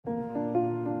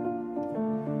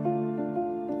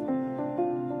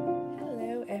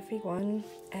everyone,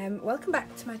 welcome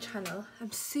back to my channel.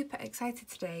 I'm super excited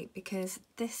today because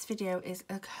this video is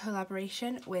a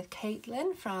collaboration with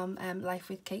Caitlin from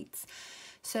LifeWithCaits.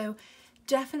 So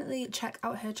definitely check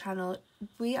out her channel.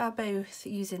 We are both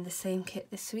using the same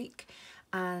kit this week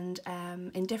and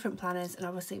in different planners, and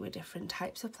obviously we're different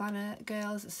types of planner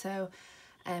girls, so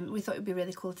we thought it would be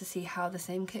really cool to see how the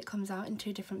same kit comes out in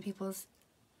two different people's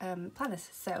planners.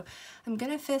 So I'm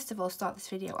going to first of all start this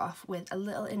video off with a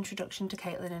little introduction to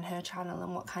Caitlin and her channel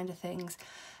and what kind of things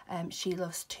she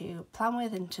loves to plan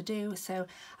with and to do. So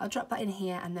I'll drop that in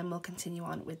here and then we'll continue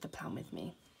on with the plan with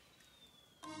me.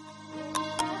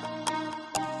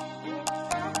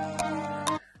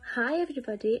 Hi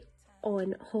everybody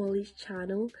on Holly's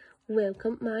channel,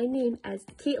 welcome. My name is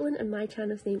Caitlin and my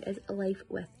channel's name is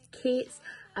LifeWithCaits.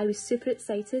 I was super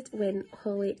excited when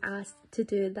Holly asked to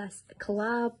do this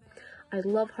collab. I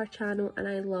love her channel and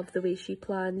I love the way she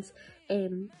plans,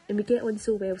 and we get on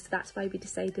so well, so that's why we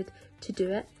decided to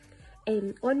do it.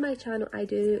 On my channel I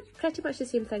do pretty much the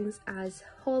same things as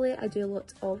Holly. I do a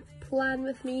lot of plan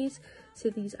with me's, so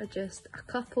these are just a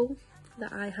couple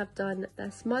that I have done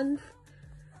this month.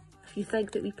 If you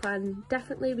think that we plan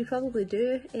differently, we probably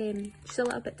do, just a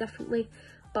little bit differently,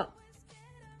 but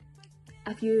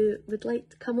if you would like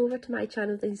to come over to my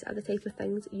channel, these are the type of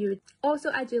things you would. Also,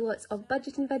 I do lots of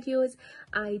budgeting videos.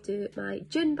 I do my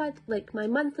my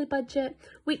monthly budget,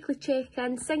 weekly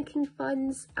check-in, sinking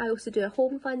funds. I also do a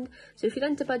home fund. So if you're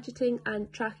into budgeting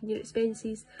and tracking your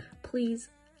expenses, please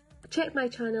check my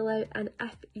channel out, and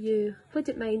if you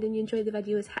wouldn't mind and you enjoy the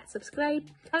videos, hit subscribe.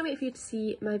 Can't wait for you to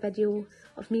see my video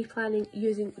of me planning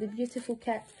using the beautiful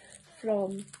kit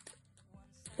from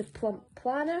the Plump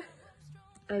Planner.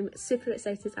 I'm super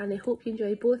excited and I hope you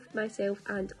enjoy both myself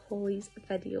and Holly's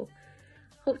video.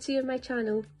 Hope to see you on my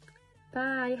channel.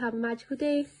 Bye, have a magical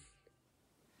day.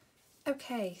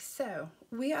 Okay, so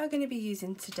we are going to be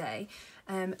using today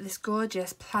this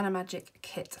gorgeous Planner Magic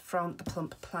kit from the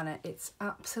Plump Planner. It's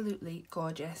absolutely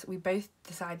gorgeous. We both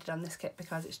decided on this kit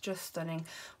because it's just stunning.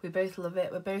 We both love it.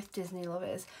 We're both Disney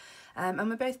lovers. And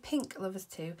we're both pink lovers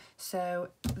too. So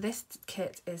this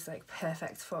kit is like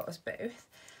perfect for us both.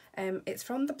 It's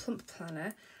from the Plump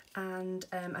Planner, and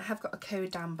I have got a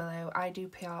code down below. I do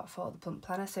PR for the Plump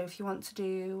Planner, so if you want to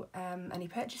do any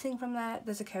purchasing from there,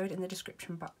 there's a code in the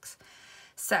description box.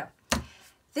 So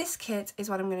this kit is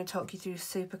what I'm going to talk you through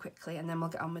super quickly, and then we'll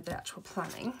get on with the actual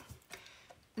planning.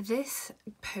 This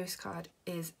postcard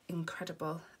is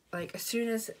incredible. Like, as soon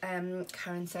as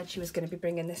Karen said she was going to be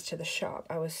bringing this to the shop,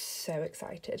 I was so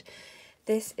excited.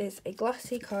 This is a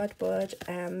glossy cardboard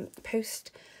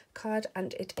postcard,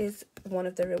 and it is one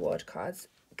of the reward cards.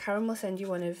 Karen will send you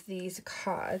one of these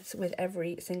cards with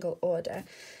every single order,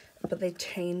 but they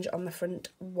change on the front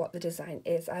what the design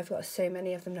is. I've got so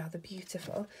many of them now, they're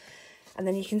beautiful. And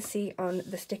then you can see on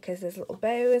the stickers there's little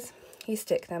bows. You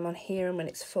stick them on here, and when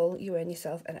it's full you earn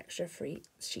yourself an extra free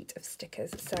sheet of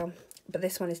stickers. So, but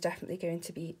this one is definitely going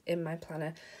to be in my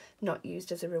planner, not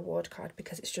used as a reward card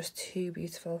because it's just too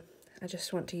beautiful. I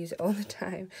just want to use it all the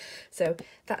time. So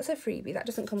that's a freebie. That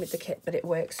doesn't come with the kit, but it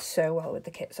works so well with the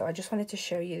kit. So I just wanted to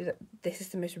show you that this is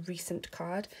the most recent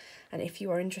card. And if you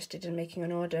are interested in making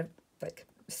an order like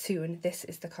soon, this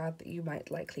is the card that you might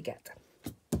likely get.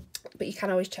 But you can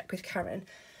always check with Karen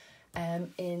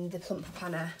in the Plump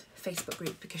Planner Facebook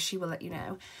group, because she will let you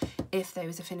know if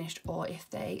those are finished or if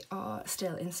they are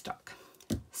still in stock.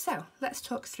 So let's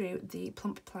talk through the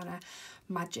Plump Planner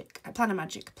Magic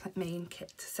main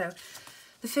kit. So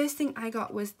the first thing I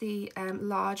got was the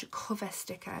large cover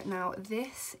sticker. Now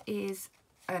this is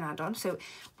an add-on, so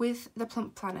with the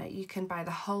Plump Planner you can buy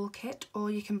the whole kit or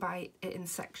you can buy it in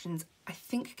sections. I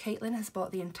think Caitlin has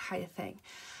bought the entire thing.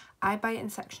 I buy it in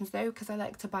sections though, because I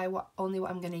like to buy only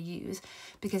what I'm going to use,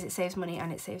 because it saves money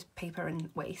and it saves paper and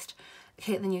waste.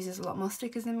 Caitlin uses a lot more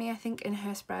stickers than me, I think, in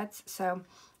her spreads, so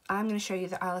I'm going to show you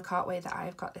the a la carte way that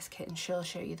I've got this kit, and she'll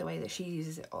show you the way that she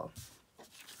uses it all.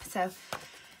 So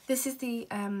this is the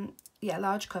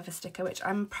large cover sticker, which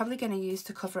I'm probably going to use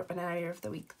to cover up an area of the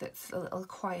week that's a little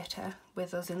quieter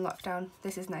with us in lockdown.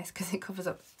 This is nice because it covers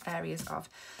up areas of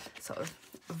sort of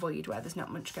void where there's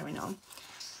not much going on.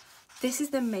 This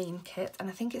is the main kit, and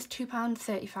I think it's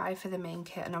 £2.35 for the main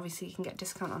kit, and obviously you can get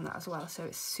discount on that as well, so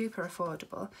it's super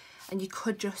affordable. And you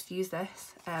could just use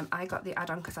this. I got the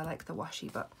add-on because I like the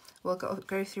washi, but we'll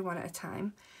go through one at a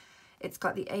time. It's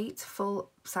got the 8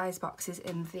 full size boxes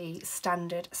in the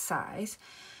standard size.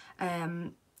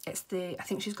 I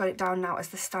think she's got it down now as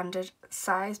the standard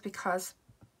size because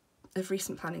of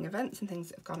recent planning events and things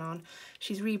that have gone on.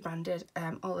 She's rebranded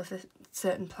all of the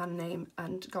certain plan name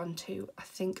and gone to, I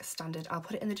think, standard. I'll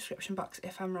put it in the description box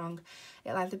if I'm wrong.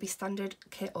 It'll either be standard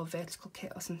kit or vertical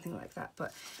kit or something like that,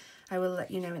 but I will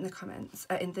let you know in the comments,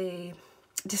 in the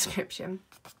description.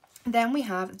 Then we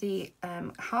have the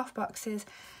half boxes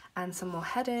and some more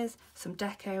headers, some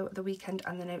deco, the weekend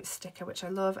and the notes sticker, which I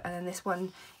love. And then this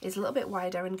one is a little bit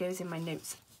wider and goes in my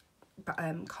notes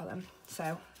column,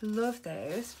 so love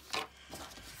those.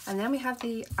 And then we have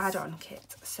the add-on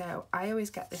kit. So I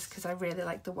always get this because I really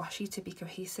like the washi to be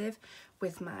cohesive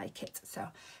with my kit. So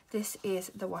this is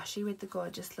the washi with the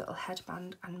gorgeous little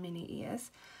headband and mini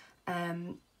ears.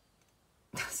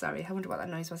 Sorry, I wonder what that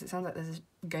noise was. It sounds like there's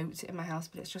a goat in my house,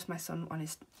 but it's just my son on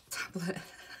his tablet.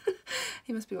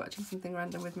 He must be watching something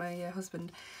random with my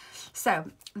husband. So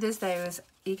there's those.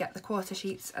 You get the quarter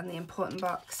sheets and the important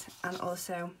box, and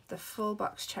also the full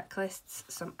box checklists,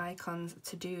 some icons,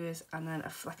 to-dos, and then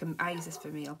I use this for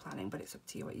meal planning, but it's up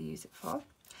to you what you use it for.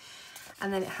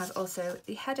 And then it has also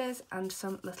the headers and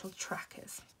some little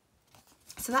trackers.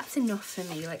 So that's enough for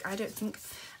me. Like, I don't think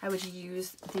I would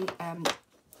use the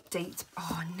date.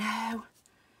 Oh no,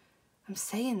 I'm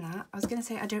saying that. I was going to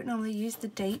say I don't normally use the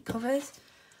date covers,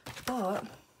 but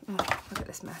look at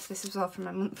this mess. This is all from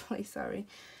my monthly, sorry.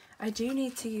 I do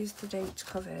need to use the date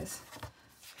covers,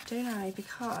 don't I?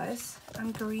 Because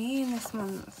I'm green this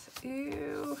month.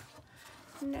 Ooh,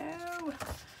 no.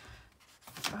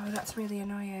 Oh, that's really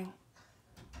annoying.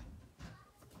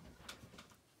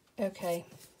 Okay,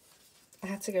 I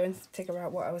had to go and figure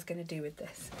out what I was going to do with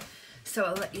this. So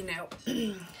I'll let you know.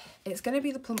 It's going to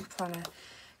be the Plump Planner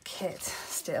kit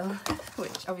still,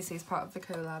 which obviously is part of the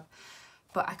collab,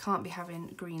 but I can't be having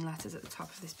green letters at the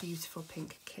top of this beautiful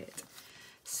pink kit.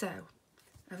 So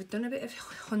I've done a bit of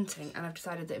hunting and I've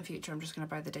decided that in future I'm just going to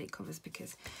buy the date covers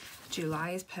because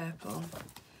July is purple.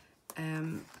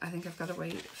 I think I've got to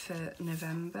wait for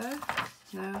November.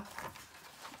 No,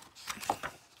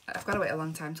 I've got to wait a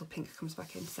long time till pink comes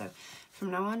back in. So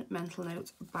from now on, mental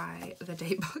note, buy the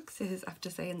date boxes after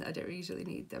saying that I don't usually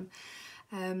need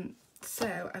them.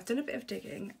 So I've done a bit of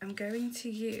digging. I'm going to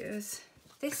use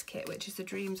this kit, which is the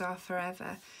Dreams Are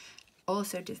Forever,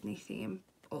 also Disney theme,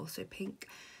 also pink.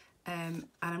 And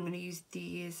I'm going to use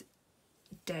these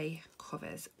day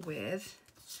covers with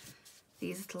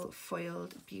these little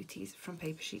foiled beauties from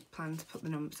Paper Sheet Plan to put the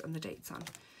numbers and the dates on.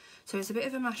 So it's a bit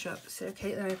of a mashup. So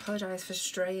Caitlin, I apologise for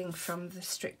straying from the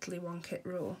strictly one kit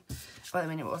rule. Well, I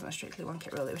mean, it wasn't a strictly one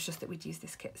kit rule, it was just that we'd use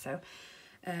this kit. So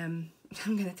I'm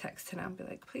going to text her now and be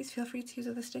like, please feel free to use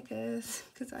other stickers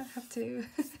because I have to.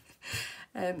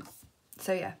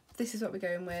 So yeah, this is what we're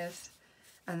going with.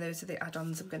 And those are the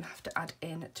add-ons I'm going to have to add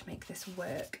in to make this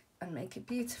work and make it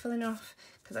beautiful enough,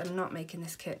 because I'm not making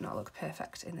this kit not look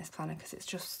perfect in this planner because it's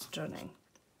just stunning.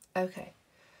 Okay,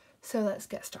 so let's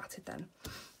get started then.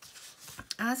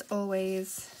 As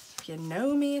always, if you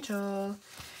know me at all,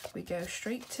 we go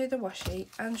straight to the washi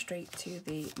and straight to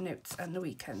the notes and the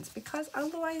weekends because I'll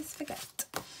otherwise forget.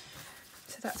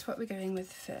 So that's what we're going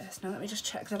with first. Now let me just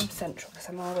check that I'm central because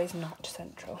I'm always not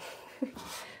central.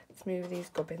 Let's move these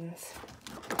gubbins.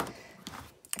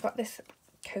 I got this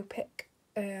Copic.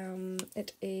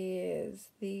 It is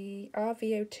the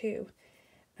RV02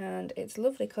 and it's a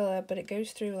lovely colour, but it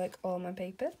goes through like all my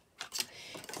paper.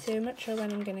 So I'm not sure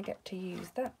when I'm going to get to use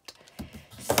that.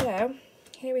 So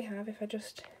here we have, if I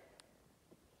just,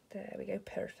 there we go,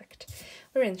 perfect.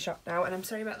 We're in shop now, and I'm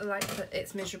sorry about the light, but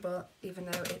it's miserable even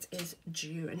though it is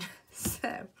June.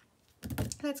 So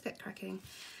let's get cracking.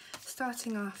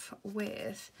 Starting off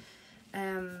with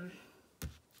the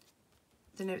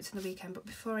notes in the weekend, but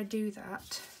before I do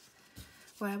that,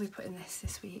 where are we putting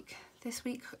this week? This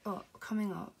week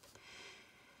coming up,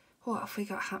 what have we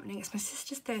got happening? It's my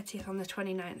sister's 30th on the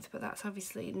 29th, but that's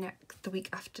obviously the week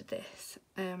after this.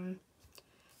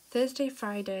 Thursday,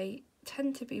 Friday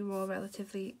tend to be more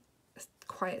relatively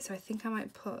quiet, so I think I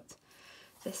might put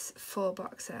this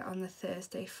 4-box set on the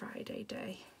Thursday, Friday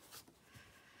day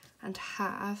and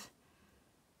have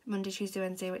Monday, Tuesday,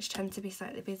 Wednesday, which tend to be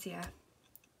slightly busier,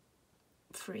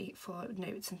 free for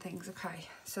notes and things. Okay,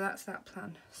 so that's that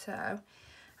plan. So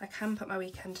I can put my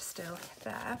weekend still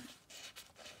there.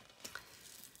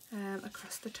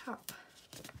 Across the top.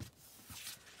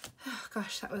 Oh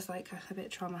gosh, that was like a bit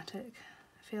traumatic.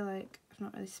 I feel like I've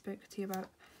not really spoken to you about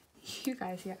you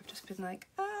guys yet. I've just been like,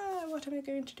 what am I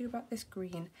going to do about this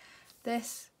green?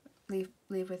 This, leave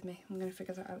with me. I'm going to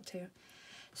figure that out too.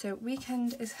 So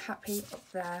weekend is happy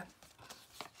up there.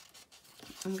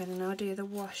 I'm going to now do the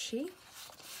washi.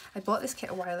 I bought this kit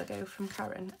a while ago from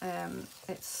Karen.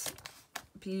 It's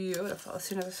beautiful. As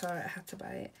soon as I saw it, I had to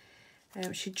buy it.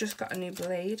 She just got a new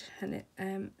blade, and it,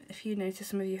 if you notice,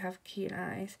 some of you have keen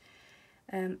eyes,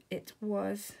 it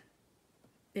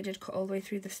did cut all the way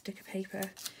through the sticker paper,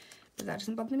 but that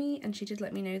doesn't bother me, and she did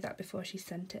let me know that before she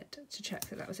sent it to check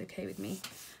that that was okay with me.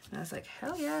 And I was like,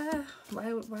 hell yeah,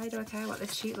 why do I care what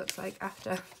this sheet looks like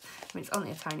after? I mean, it's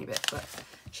only a tiny bit, but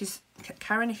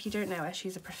Karen, if you don't know her,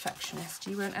 she's a perfectionist.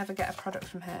 You won't ever get a product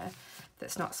from her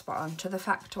that's not spot on, to the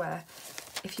fact where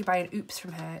if you buy an oops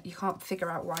from her, you can't figure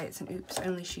out why it's an oops,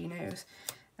 only she knows.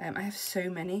 I have so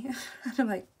many, and I'm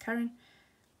like, Karen,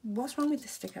 what's wrong with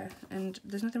this sticker? And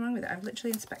there's nothing wrong with it. I've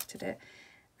literally inspected it,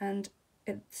 and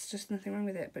it's just nothing wrong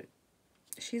with it. But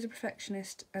she's a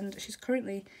perfectionist, and she's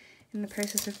currently in the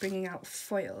process of bringing out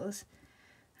foils,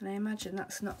 and I imagine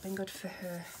that's not been good for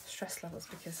her stress levels,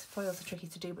 because foils are tricky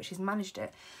to do, but she's managed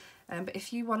it. But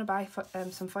if you want to buy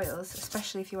some foils,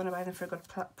 especially if you want to buy them for a good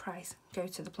price, go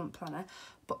to the Plump Planner,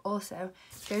 but also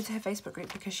go to her Facebook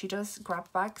group, because she does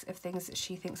grab bags of things that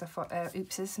she thinks are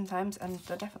oopses sometimes, and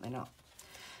they're definitely not.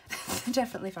 They're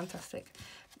definitely fantastic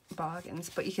bargains.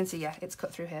 But you can see, yeah, it's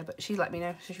cut through here, but she let me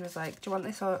know. So she was like, do you want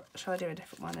this, or shall I do a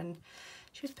different one? And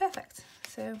she was perfect,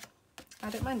 so I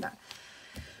don't mind that.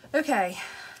 Okay,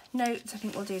 notes I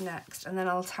think we'll do next, and then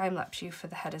I'll time lapse you for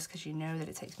the headers, because you know that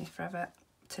it takes me forever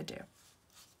to do.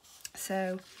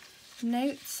 So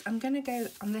notes, I'm gonna go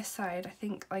on this side, I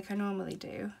think, like I normally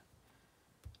do.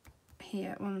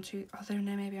 Here, 1, 2, although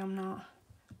no, maybe I'm not.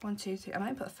 1, 2, 3. I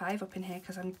might put a 5 up in here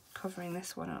because I'm covering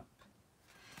this one up.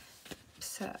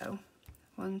 So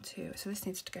 1, 2. So this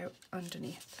needs to go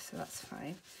underneath, so that's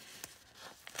fine.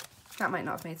 That might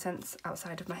not have made sense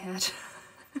outside of my head.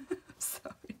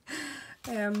 Sorry.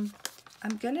 I'm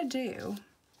gonna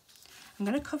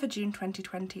cover June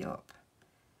 2020 up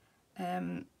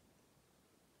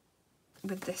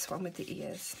with this one, with the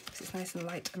ears, because it's nice and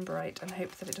light and bright, and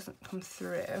hope that it doesn't come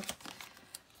through,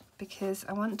 because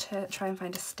I want to try and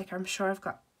find a sticker. I'm sure I've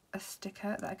got a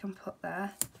sticker that I can put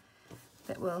there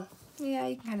that will, yeah,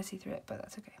 you can kind of see through it, but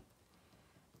that's okay,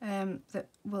 that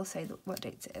will say what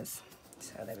dates it is.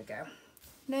 So there we go.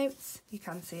 Notes, you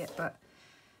can see it, but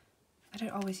I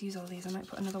don't always use all these. I might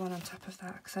put another one on top of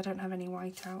that, because I don't have any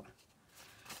white out.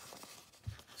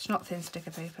 It's not thin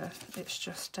sticker paper, it's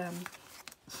just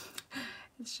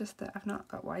that I've not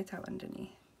got white out underneath.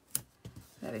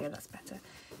 There we go, that's better.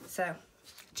 So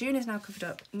June is now covered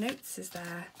up, notes is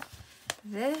there.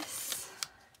 This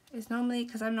is normally,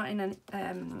 because I'm not in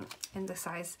the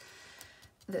size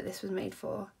that this was made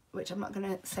for, which I'm not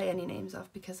going to say any names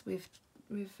of because we've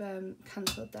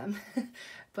cancelled them.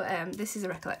 But this is a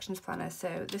recollections planner,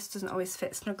 so this doesn't always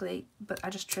fit snugly, but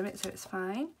I just trim it so it's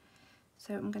fine.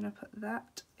 So I'm going to put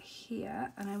that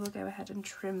here, and I will go ahead and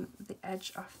trim the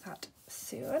edge off that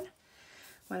soon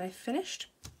when I've finished.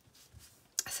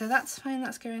 So that's fine,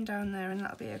 that's going down there, and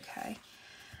that'll be okay.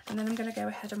 And then I'm going to go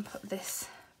ahead and put this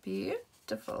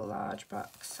beautiful large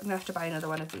box. I'm going to have to buy another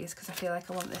one of these because I feel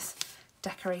like I want this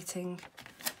decorating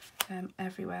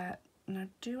everywhere. Now,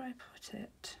 do I put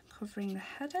it covering the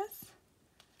headers,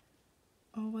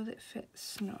 or will it fit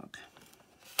snug?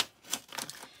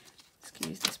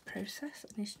 Excuse this process,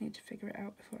 I just need to figure it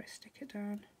out before I stick it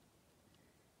down.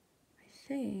 I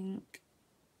think,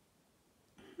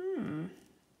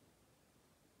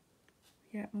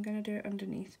 yeah, I'm going to do it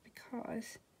underneath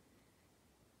because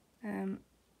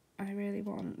I really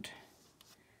want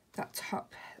that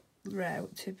top row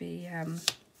to be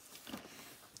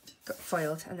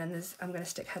foiled, and then I'm going to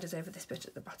stick headers over this bit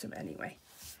at the bottom anyway.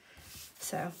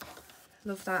 So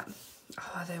love that.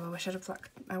 Oh, although I wish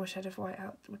I'd have white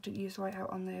out. Would use white out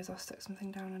on those, or stick something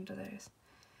down under those.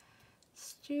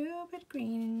 Stupid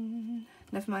green.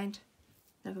 Never mind.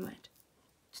 Never mind.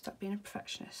 Stop being a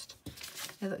perfectionist.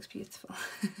 It looks beautiful.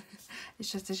 It's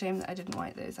just a shame that I didn't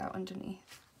white those out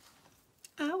underneath.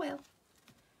 Oh well.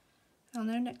 I'll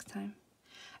know next time.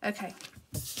 Okay.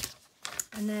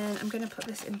 And then I'm going to put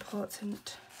this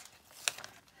important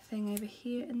thing over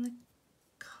here in the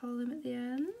column at the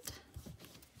end.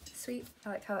 Sweet, I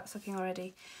like how that's looking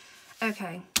already.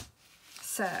 Okay,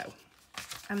 so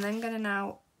I'm then going to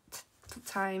now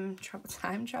time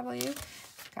travel you,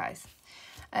 guys.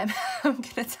 I'm going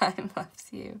to time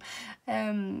lapse you.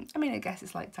 I mean, I guess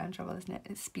it's like time travel, isn't it?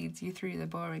 It speeds you through the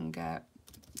boring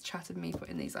chat of me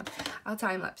putting these on. I'll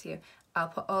time lapse you. I'll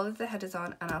put all of the headers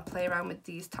on, and I'll play around with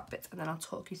these top bits, and then I'll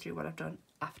talk you through what I've done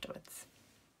afterwards.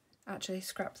 Actually,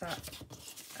 scrap that.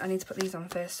 I need to put these on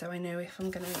first so I know if I'm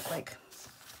going to like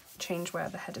change where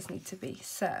the headers need to be.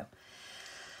 So,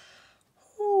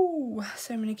 ooh,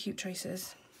 so many cute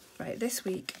choices. Right, this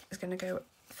week is going to go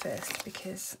first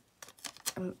because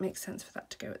it makes sense for that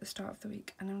to go at the start of the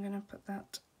week, and I'm going to put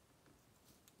that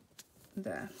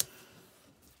there.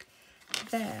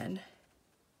 then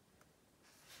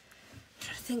I'm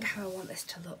trying to think how I want this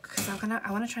to look, because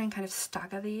I want to try and kind of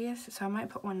stagger these, so I might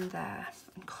put one there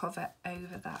and cover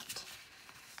over that.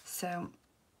 So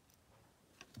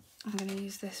I'm going to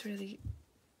use this really,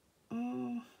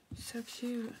 oh, so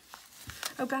cute.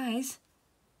 Oh guys,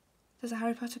 there's a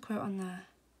Harry Potter quote on there.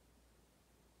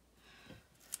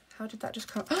 How did that just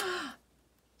come?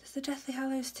 There's the Deathly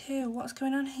Hallows too. What's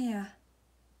going on here?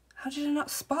 How did I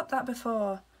not spot that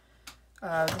before?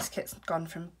 Oh, this kit's gone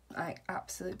from like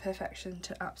absolute perfection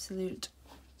to absolute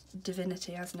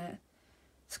divinity, hasn't it?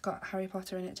 It's got Harry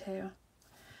Potter in it too.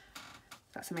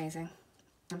 That's amazing.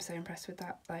 I'm so impressed with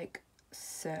that. Like,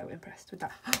 so impressed with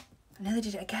that. I nearly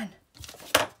did it again.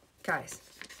 Guys,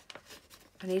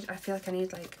 I feel like I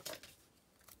need like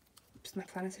my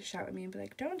planner to shout at me and be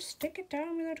like, don't stick it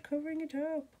down without covering it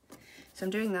up. So I'm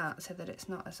doing that so that it's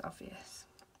not as obvious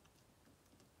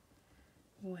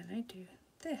when I do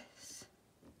this.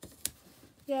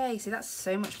 Yay, see, that's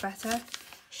so much better.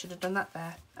 Should have done that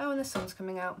there. Oh, and the sun's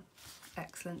coming out.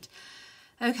 Excellent.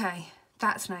 Okay,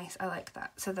 that's nice. I like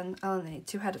that. So then I'll only need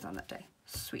 2 headers on that day.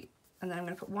 Sweet. And then I'm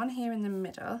going to put one here in the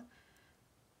middle.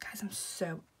 Guys, I'm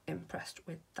so impressed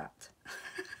with that.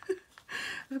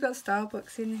 We've got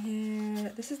Starbucks in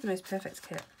here. This is the most perfect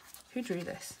kit. Who drew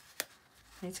this?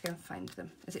 I need to go and find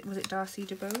them. Was it Darcy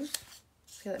DeBose? I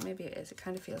feel like maybe it is. It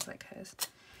kind of feels like hers.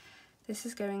 This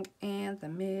is going in the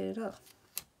middle.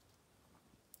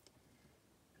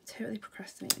 I'm totally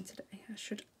procrastinating today. I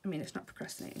mean, it's not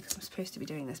procrastinating because I'm supposed to be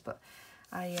doing this, but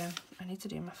I need to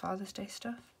do my Father's Day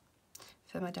stuff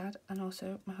for my dad and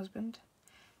also my husband.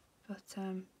 But,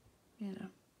 you know,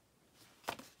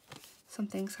 some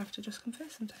things have to just come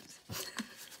first sometimes.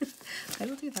 I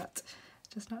will do that,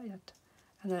 just not yet.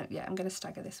 And then, yeah, I'm going to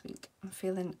stagger this week. I'm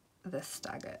feeling the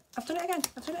stagger. I've done it again.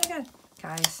 I've done it again.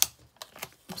 Guys,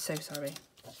 I'm so sorry.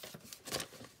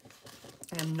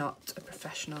 I am not a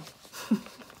professional.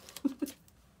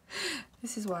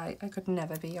 This is why I could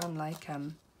never be on like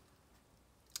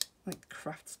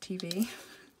crafts TV,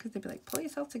 because they'd be like, pull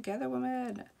yourself together,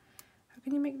 woman. How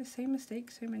can you make the same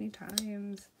mistake so many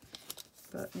times?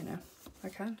 But, you know, I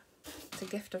can. It's a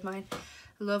gift of mine.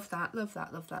 Love that, love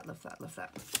that, love that, love that, love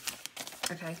that.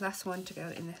 Okay, last one to go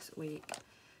in this week.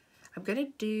 I'm going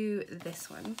to do this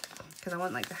one because I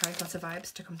want like the Harry Potter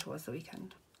vibes to come towards the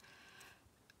weekend.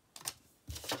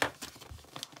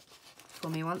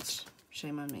 Fool me once,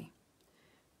 shame on me.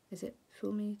 Is it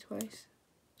fool me twice?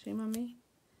 Shame on me?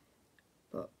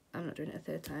 But I'm not doing it a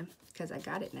third time because I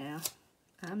got it now.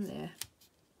 I'm there.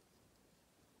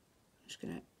 I'm just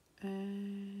going to a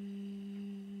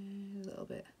little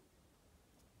bit.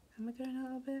 Am I going a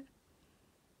little bit?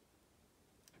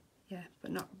 Yeah,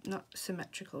 but not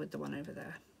symmetrical with the one over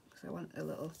there, because I want a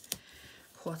little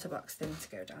quarter box thing to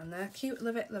go down there. Cute,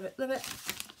 love it, love it, love it.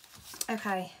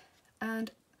 Okay, and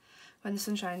when the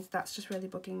sun shines, that's just really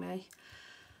bugging me.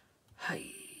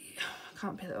 Hey,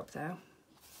 can't peel it up though.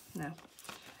 No.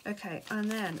 Okay, and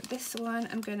then this one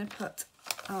I'm going to put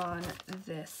on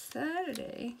this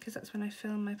Saturday, because that's when I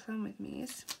film my plan with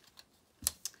me's.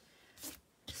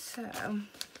 So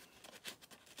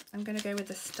I'm going to go with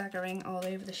the staggering all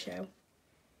over the show.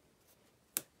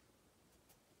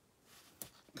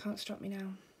 Can't stop me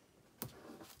now.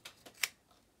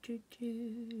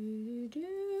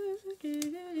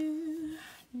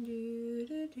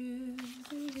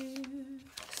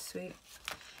 Sweet.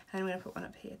 And I'm going to put one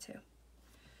up here too.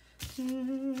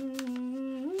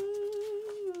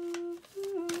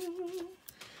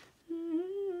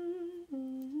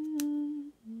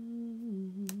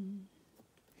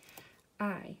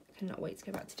 I cannot wait to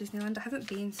go back to Disneyland. I haven't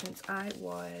been since I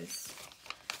was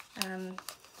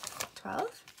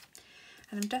 12,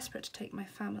 and I'm desperate to take my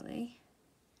family,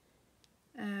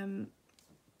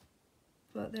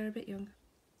 but they're a bit young.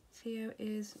 Theo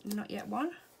is not yet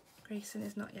 1, Grayson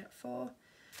is not yet 4,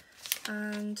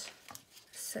 and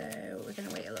so we're going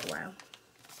to wait a little while.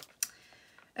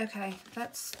 Okay,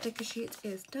 that sticker sheet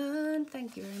is done.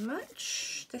 Thank you very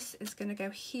much. This is going to go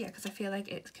here because I feel like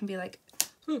it can be like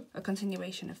a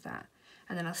continuation of that,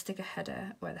 and then I'll stick a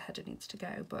header where the header needs to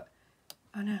go. But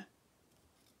oh no,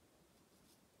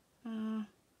 I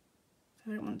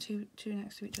don't want two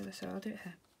next to each other, so I'll do it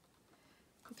here.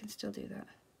 We can still do that.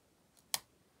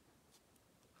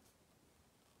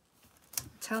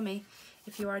 Tell me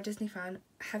if you are a Disney fan,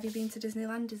 have you been to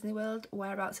Disneyland, Disney World?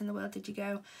 Whereabouts in the world did you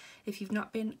go? If you've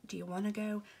not been, do you want to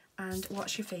go? And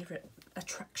what's your favourite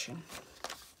attraction?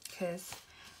 Because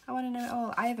I want to know it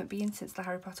all. I haven't been since the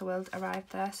Harry Potter world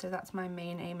arrived there, so that's my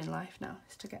main aim in life now,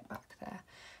 is to get back there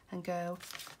and go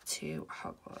to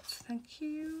Hogwarts. Thank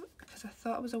you, because I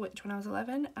thought I was a witch when I was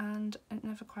 11 and it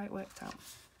never quite worked out.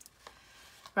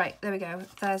 Right, there we go,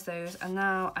 there's those, and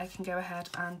now I can go ahead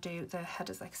and do the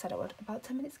headers like I said I would about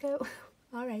 10 minutes ago.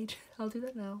 Alright, I'll do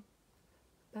that now.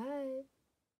 Bye.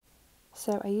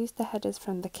 So I used the headers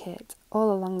from the kit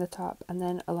all along the top and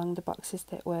then along the boxes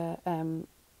that were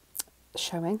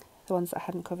showing, the ones that I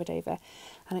hadn't covered over,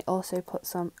 and I also put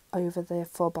some over the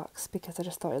full box because I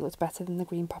just thought it looked better than the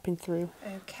green popping through.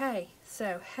 Okay,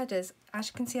 so headers, as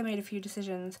you can see I made a few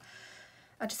decisions.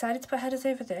 I decided to put headers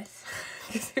over this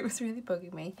because it was really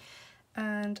bugging me,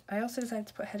 and I also decided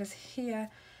to put headers here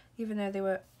even though they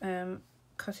were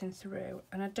cutting through,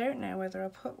 and I don't know whether I'll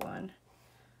put one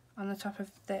on the top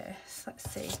of this, let's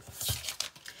see,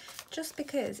 just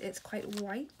because it's quite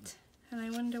white and I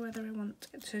wonder whether I want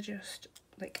it to just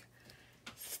like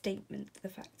statement the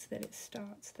fact that it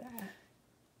starts there.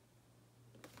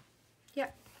 Yeah,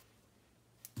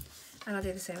 and I'll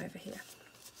do the same over here.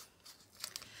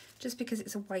 Just because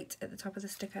it's a white at the top of the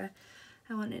sticker,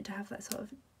 I want it to have that sort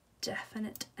of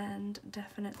definite end,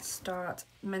 definite start,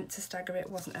 meant to stagger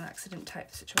it, wasn't an accident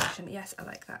type situation. Yes, I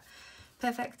like that.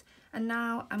 Perfect. And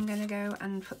now I'm going to go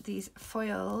and put these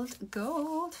foiled,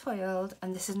 gold foiled,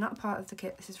 and this is not part of the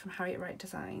kit, this is from Harriet Wright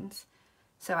Designs.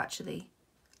 So actually,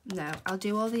 no, I'll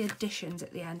do all the additions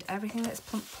at the end. Everything that's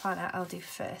Plump Planner I'll do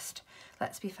first,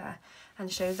 let's be fair,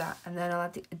 and show that, and then I'll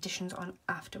add the additions on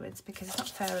afterwards because it's not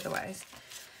fair otherwise.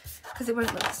 Because it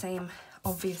won't look the same,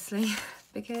 obviously,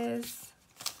 because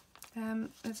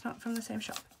it's not from the same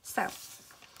shop. So,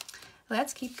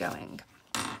 let's keep going.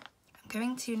 I'm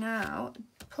going to now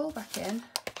pull back in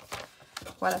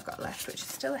what I've got left, which is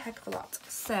still a heck of a lot.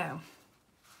 So,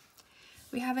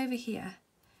 we have over here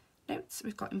notes,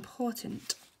 we've got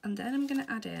important, and then I'm going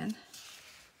to add in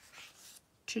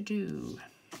to do.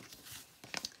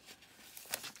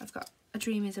 I've got a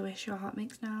dream is a wish your heart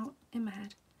makes now in my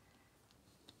head.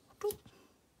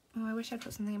 Oh, I wish I'd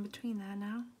put something in between there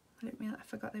now. I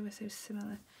forgot they were so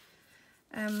similar.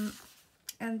 And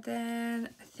then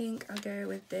I think I'll go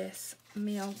with this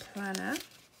meal planner.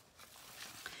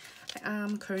 I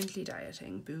am currently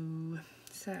dieting, boo.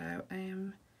 So I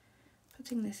am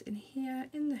putting this in here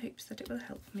in the hopes that it will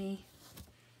help me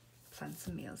plan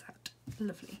some meals out.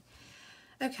 Lovely.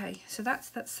 Okay, so that's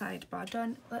that sidebar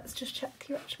done. Let's just check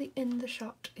you're actually in the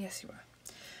shot. Yes, you are.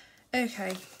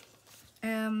 Okay.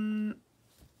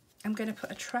 I'm going to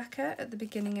put a tracker at the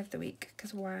beginning of the week,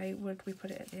 because why would we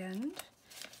put it at the end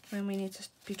when we need to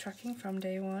be tracking from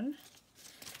day one?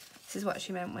 This is what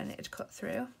she meant when it had cut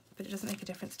through, but it doesn't make a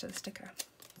difference to the sticker,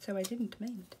 so I didn't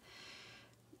mind.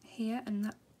 Here, and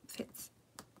that fits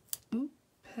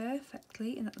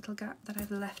perfectly in that little gap that I've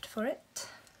left for it.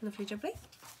 Lovely jubbly.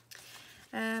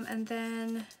 And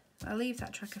then I'll leave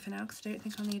that tracker for now because I don't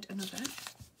think I'll need another.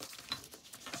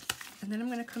 And then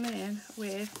I'm going to come in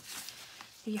with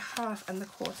the half and the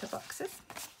quarter boxes.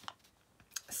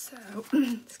 So,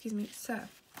 excuse me, so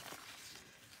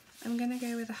I'm going to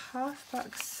go with a half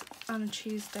box on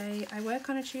Tuesday. I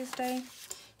work on a Tuesday,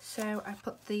 so I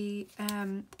put the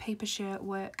paper shirt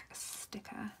work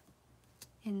sticker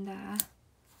in there.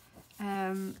 So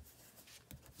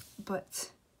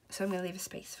I'm going to leave a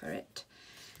space for it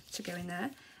to go in there.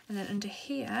 And then under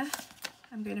here,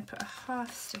 I'm going to put a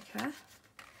half sticker.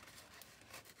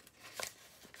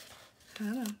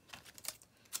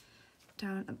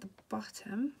 Down at the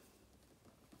bottom,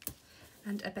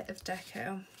 and a bit of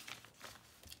deco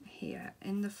here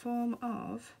in the form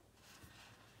of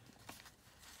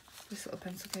this little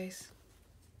pencil case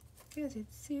because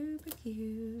it's super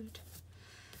cute.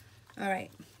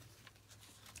 Alright,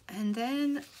 and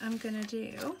then I'm gonna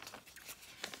do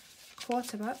a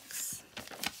quarter box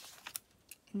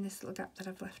in this little gap that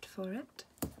I've left for it,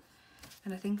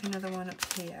 and I think another one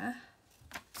up here.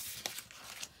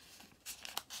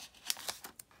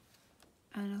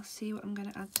 And I'll see what I'm going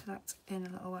to add to that in a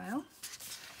little while.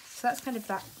 So that's kind of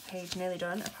that page nearly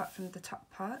done, apart from the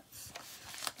top parts.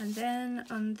 And then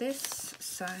on this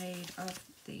side of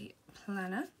the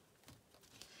planner,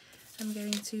 I'm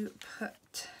going to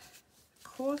put a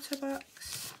quarter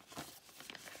box.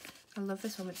 I love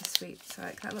this one with the sweets. I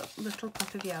like that little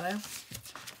pop of yellow.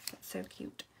 It's so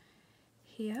cute.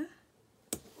 Here.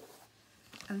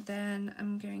 And then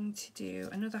I'm going to do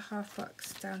another half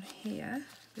box down here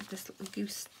with this little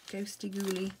ghosty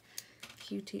ghouly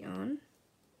cutie on.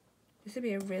 This would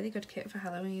be a really good kit for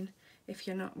Halloween if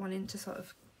you're not wanting to sort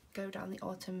of go down the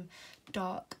autumn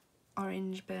dark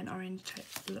orange, burnt orange type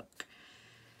look.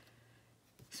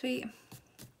 Sweet.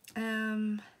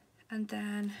 And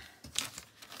then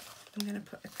I'm going to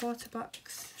put a quarter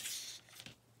box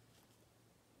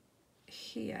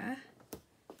here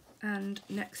and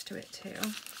next to it too.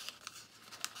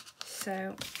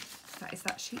 So that is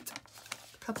that sheet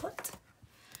couplet.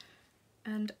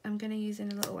 And I'm going to use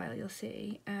in a little while, you'll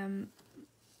see, a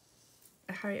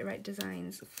Harriet Wright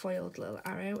Designs foiled little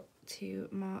arrow to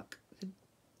mark the...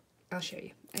 I'll show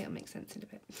you, it'll make sense in a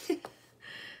bit.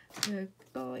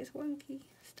 Oh, it's wonky,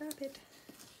 stop it.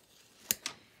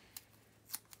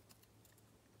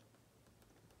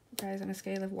 Guys, on a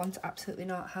scale of 1 to absolutely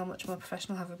not, how much more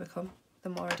professional have I become the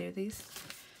more I do these?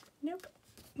 Nope,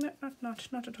 no,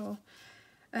 not at all.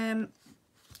 And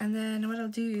then what I'll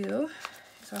do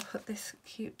is I'll put this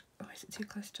cute... Oh, is it too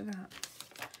close to that?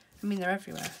 I mean, they're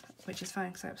everywhere, which is fine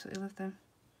because I absolutely love them.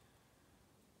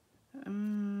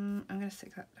 I'm going to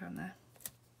stick that down there.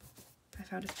 I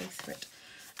found a space for it.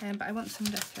 But I want some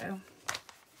deco,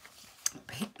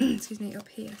 excuse me, up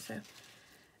here. So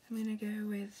I'm going to go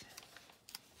with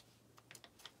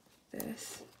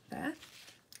this there.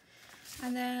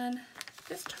 And then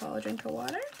this tall drink of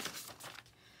water.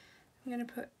 I'm going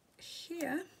to put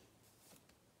here.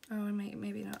 Oh,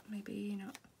 maybe not, maybe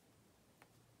not.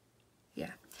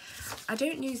 Yeah, I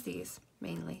don't use these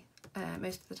mainly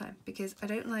most of the time because I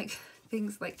don't like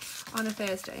things like on a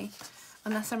Thursday,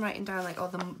 unless I'm writing down like all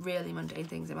the really mundane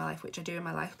things in my life, which I do in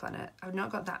my life planner. I've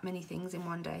not got that many things in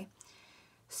one day,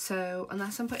 so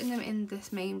unless I'm putting them in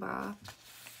this main bar,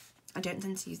 I don't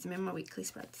tend to use them in my weekly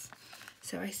spreads,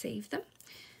 so I save them.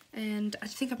 And I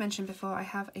think I mentioned before, I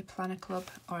have a planner club,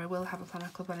 or I will have a planner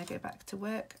club when I go back to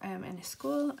work in a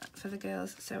school for the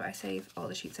girls, so I save all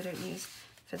the sheets I don't use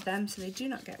for them so they do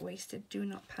not get wasted. Do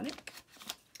not panic.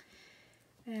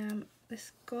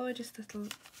 This gorgeous little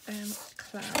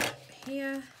cloud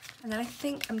here, and then I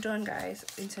think I'm done, guys,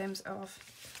 in terms of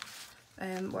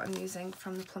what I'm using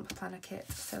from the Plump Planner kit.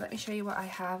 So let me show you what I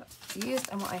have used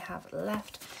and what I have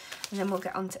left, and then we'll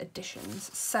get on to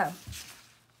additions. So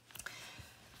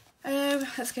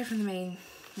let's go from the main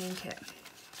kit.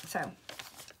 So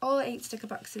all 8 sticker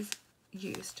boxes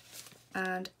used,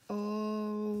 and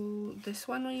all this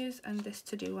one I used, and this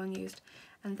to-do one used,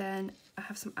 and then I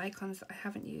have some icons that I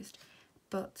haven't used,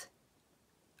 but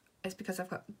it's because I've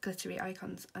got glittery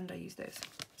icons and I use those.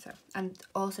 So, and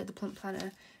also the Plump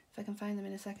Planner, if I can find them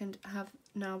in a second, I have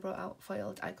now brought out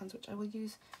foiled icons, which I will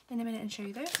use in a minute and show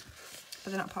you those,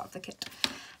 but they're not part of the kit.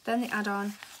 Then the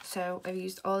add-on, so I've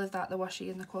used all of that, the washi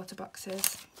and the quarter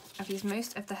boxes. I've used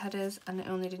most of the headers, and I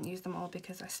only didn't use them all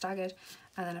because I staggered.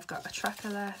 And then I've got a tracker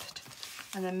left,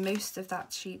 and then most of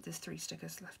that sheet, there's 3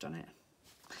 stickers left on it.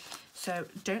 So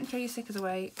don't throw your stickers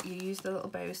away, you use the little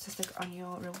bows to stick on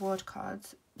your reward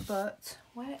cards. But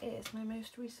where is my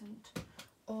most recent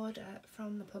order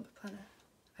from the Plump Planner?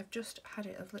 I've just had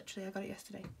it, I got it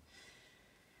yesterday.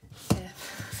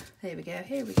 Yeah,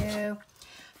 here we go.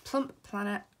 Plump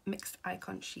Planner mixed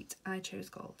icon sheet. I chose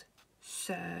gold.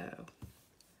 So,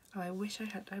 oh, I wish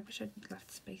I'd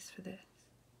left space for this.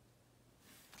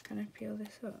 Can I peel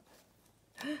this up?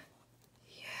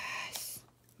 Yes!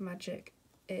 Magic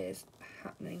is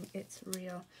happening. It's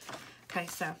real. Okay,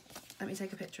 so let me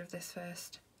take a picture of this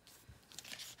first.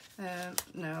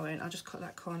 No, I won't. I'll just cut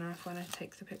that corner off when I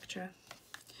take the picture.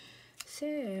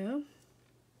 So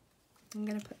I'm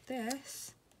going to put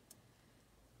this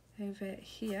over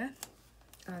here.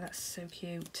 Oh, that's so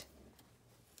cute.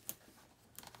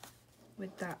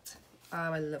 With that.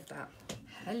 Oh, I love that.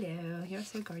 Hello, you're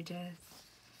so gorgeous.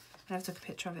 I took a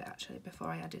picture of it actually before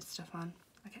I added stuff on.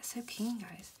 I get so keen,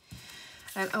 guys.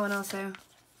 Oh, and also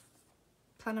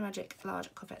Planner Magic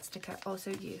large cover sticker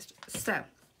also used. So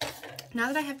now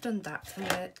that I have done that, I'm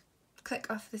going to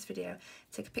click off this video,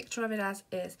 take a picture of it as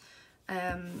is.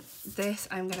 This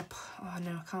I'm going to... Oh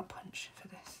no, I can't punch for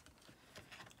this.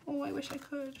 Oh, I wish I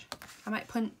could. I might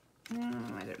punch...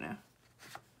 I don't know.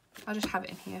 I'll just have it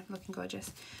in here looking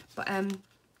gorgeous. But I'm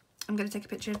going to take a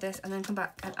picture of this and then come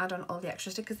back and add on all the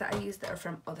extra stickers that I used that are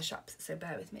from other shops, so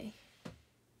bear with me.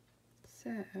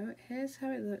 So here's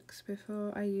how it looks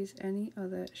before I use any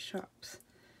other shops.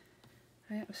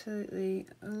 I absolutely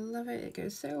love it. It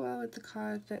goes so well with the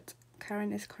card that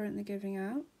Karen is currently giving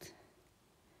out.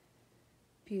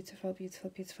 Beautiful,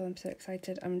 beautiful, beautiful. I'm so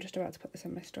excited. I'm just about to put this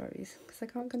on my stories because I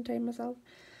can't contain myself.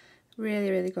 Really,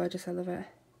 really gorgeous. I love it.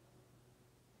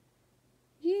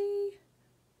 Yay!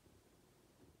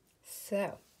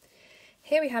 So,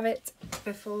 here we have it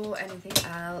before anything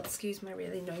else. Excuse my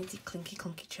really noisy, clinky,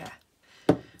 clunky chair.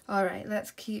 Alright,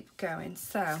 let's keep going.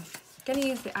 So, I'm going to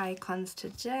use the icons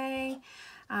today,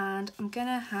 and I'm going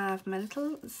to have my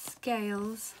little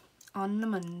scales on the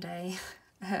Monday,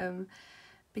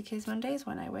 because Monday is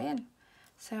when I weigh in.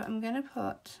 So I'm going to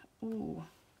put, ooh,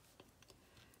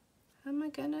 am I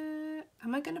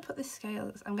gonna put the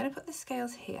scales? I'm gonna put the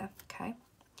scales here, okay?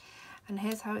 And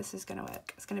here's how this is gonna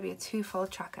work. It's gonna be a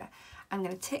twofold tracker. I'm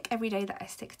gonna tick every day that I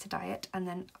stick to diet, and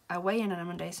then I weigh in on a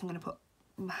Monday, so I'm gonna put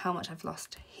how much I've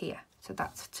lost here. So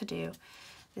that's to do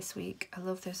this week. I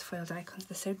love those foiled icons,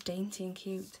 they're so dainty and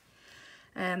cute.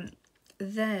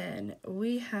 Then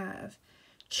we have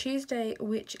Tuesday,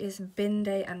 which is bin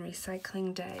day and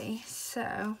recycling day.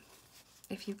 So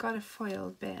if you've got a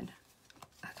foiled bin,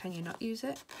 can you not use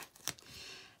it?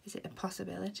 Is it a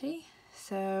possibility?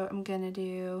 So I'm gonna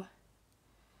do,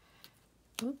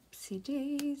 oopsie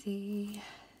daisy,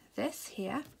 this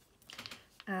here,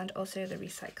 and also the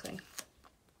recycling.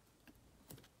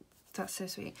 That's so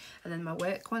sweet. And then my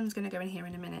work one's gonna go in here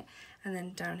in a minute. And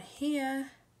then down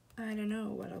here, I don't know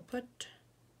what I'll put,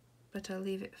 but I'll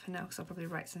leave it for now because I'll probably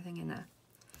write something in there.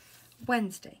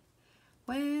 Wednesday.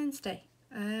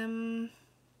 I'm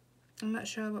not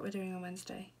sure what we're doing on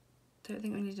Wednesday. Don't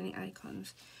think we need any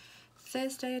icons.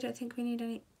 Thursday, I don't think we need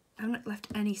any. I've not left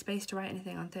any space to write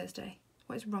anything on Thursday.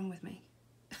 What is wrong with me?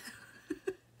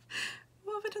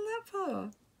 What have I done that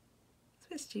for? It's a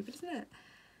bit stupid, isn't it?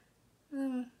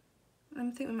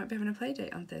 I think we might be having a play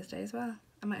date on Thursday as well.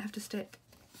 I might have to stick,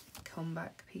 come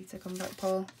back Peter, come back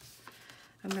Paul.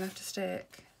 I'm gonna have to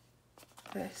stick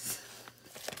this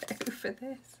over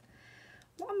this.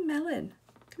 What a melon.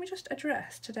 Can we just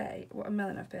address today what a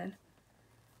melon I've been?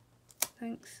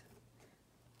 Thanks.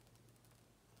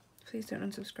 Please don't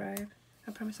unsubscribe.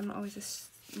 I promise I'm not always this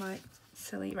like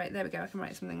silly. Right, there we go, I can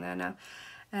write something there now.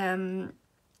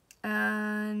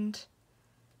 And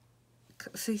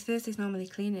see, Thursday's normally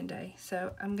cleaning day,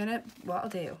 so what I'll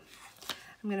do,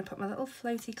 I'm gonna put my little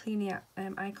floaty cleaning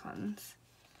icons.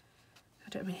 I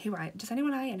don't mean does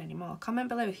anyone iron anymore? Comment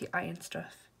below if you iron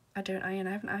stuff. I don't iron.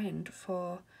 I haven't ironed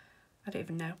for, I don't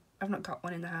even know. I've not got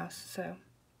one in the house, so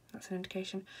that's an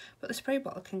indication. But the spray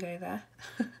bottle can go there.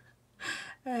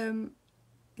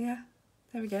 Yeah,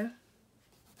 there we go.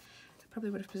 I probably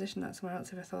would have positioned that somewhere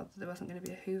else if I thought that there wasn't going to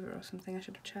be a Hoover or something. I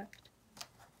should have checked.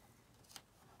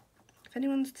 If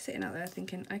anyone's sitting out there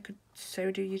thinking I could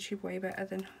so do YouTube way better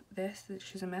than this,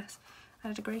 which is a mess,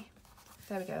 I'd agree.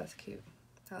 There we go, that's cute.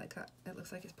 I like that. It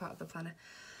looks like it's part of the planner.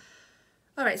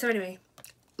 Alright, so anyway,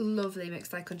 lovely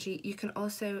mixed icon sheet. You can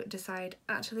also decide,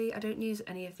 actually I don't use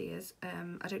any of these.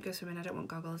 I don't go swimming, I don't want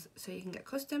goggles, so you can get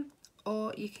custom,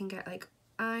 or you can get like,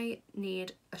 I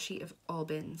need a sheet of all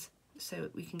bins, so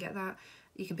we can get that.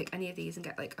 You can pick any of these and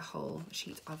get like a whole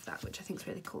sheet of that, which I think is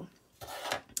really cool.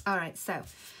 Alright, so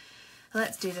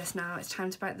let's do this now. It's time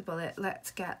to bite the bullet.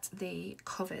 Let's get the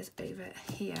covers over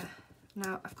here.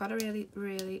 Now, I've got a really,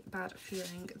 really bad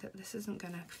feeling that this isn't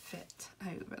going to fit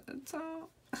over the top.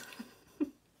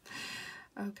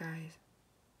 Oh, guys.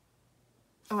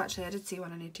 Oh, actually, I did see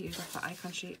one I need to use off that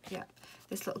icon sheet. Yeah,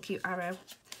 this little cute arrow.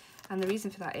 And the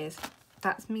reason for that is,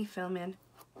 that's me filming.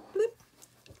 Bloop.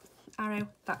 Arrow,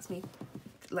 that's me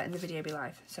letting the video be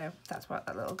live. So that's what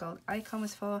that little gold icon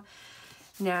was for.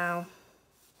 Now,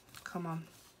 come on.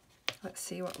 Let's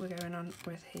see what we're going on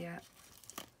with here.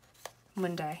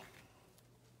 Monday.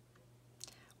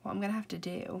 What I'm going to have to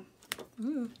do...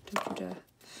 Ooh,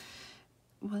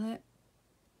 will it?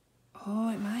 Oh,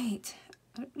 it might.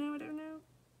 I don't know.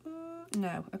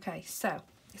 No, okay, so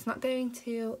it's not going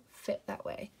to fit that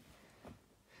way.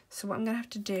 So what I'm going to have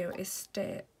to do is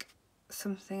stick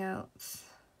something else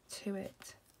to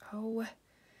it. Oh,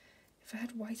 if I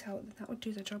had white out, then that would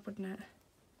do the job, wouldn't it?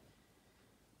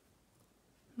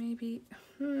 Maybe...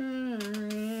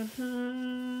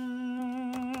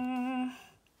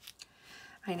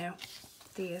 I know,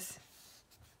 these.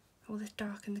 Oh, this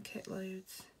darken the kit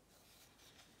loads.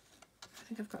 I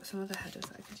think I've got some other headers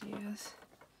that I could use.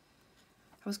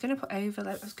 I was going to put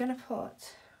overlay,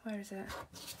 where is it?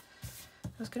 I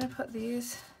was going to put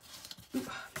these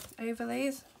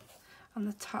overlays on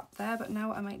the top there, but now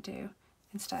what I might do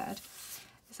instead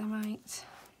is I might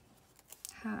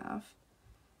have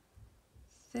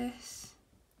this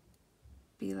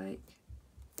be like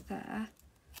there,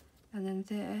 and then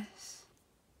this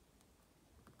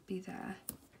be there.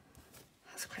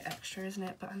 That's quite extra, isn't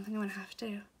it? But I think I'm going to have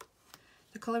to.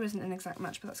 The colour isn't an exact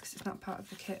match, but that's because it's not part of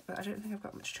the kit, but I don't think I've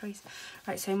got much choice.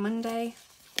 Right, so Monday,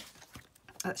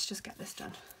 let's just get this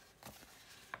done.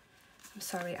 I'm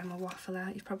sorry, I'm a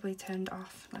waffler. You've probably turned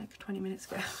off like 20 minutes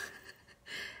ago.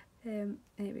 Here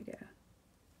we go.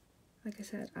 Like I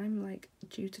said, I'm like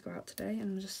due to go out today and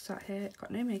I'm just sat here,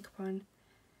 got no makeup on.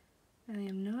 I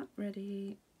am not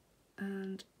ready,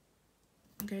 and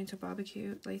I'm going to a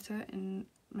barbecue later in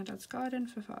my dad's garden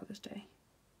for Father's Day,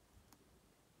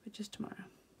 which is tomorrow.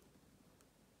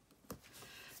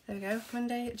 There we go,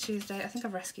 Monday, Tuesday. I think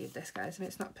I've rescued this, guys. I mean,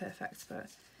 it's not perfect, but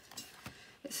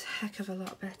it's a heck of a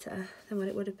lot better than what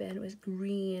it would have been. It was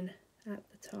green at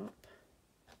the top,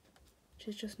 which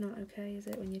is just not okay, is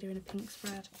it, when you're doing a pink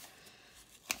spread?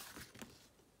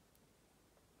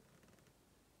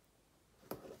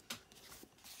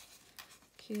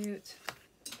 Cute.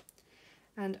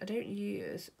 And I don't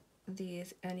use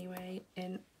these anyway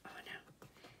in, oh no,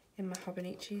 in my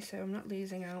Hobonichi, so I'm not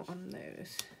losing out on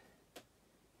those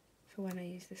for when I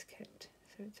use this kit,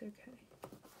 so it's okay.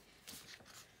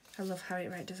 I love How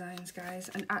It Right designs, guys,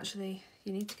 and actually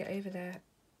you need to get over there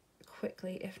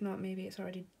quickly, if not maybe it's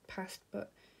already passed,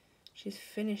 but she's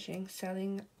finishing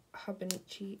selling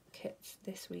Hobonichi kits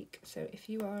this week, so if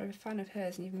you are a fan of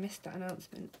hers and you've missed that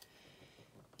announcement,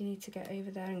 you need to get over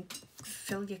there and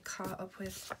fill your cart up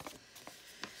with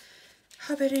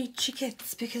Hobonichi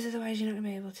kits, because otherwise you're not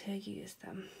going to be able to use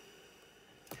them.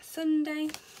 Sunday,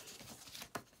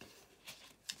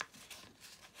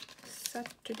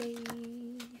 Saturday,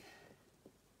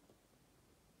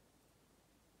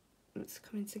 it's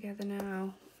coming together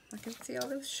now. I can see all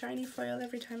this shiny foil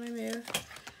every time I move.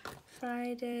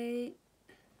 Friday,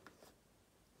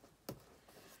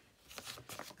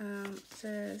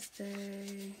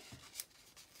 Thursday,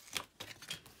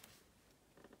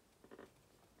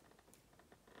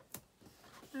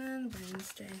 and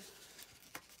Wednesday.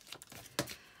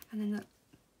 And then that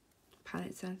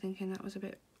panicked, I'm thinking that was a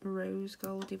bit rose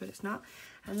goldy, but it's not.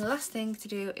 And the last thing to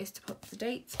do is to put the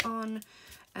dates on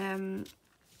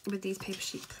with these paper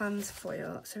sheet plans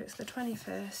foil. So it's the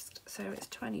 21st, so it's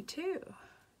 22.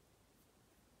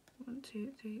 1,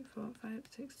 2, 3, 4, 5,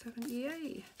 6, 7,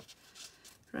 yay!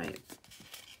 Right,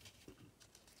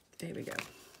 there we go.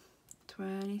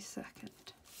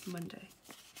 22nd, Monday.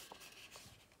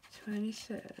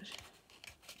 23rd.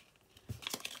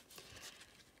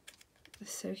 They're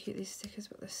so cute, these stickers,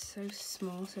 but they're so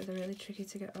small, so they're really tricky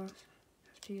to get off. I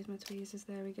have to use my tweezers.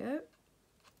 There we go.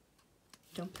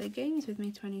 Don't play games with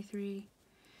me, 23.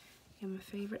 You're my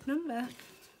favourite number.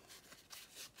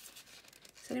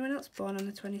 Is anyone else born on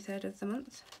the 23rd of the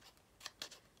month?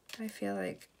 I feel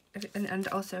like, and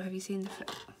also, have you seen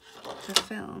the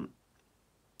film,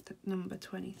 the number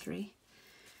 23?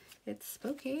 It's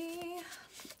spooky.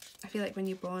 I feel like when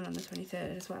you're born on the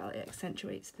 23rd as well, it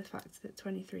accentuates the fact that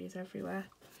 23 is everywhere.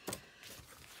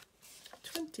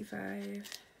 25,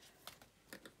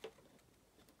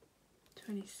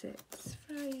 26,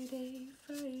 Friday.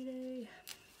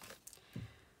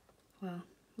 Well,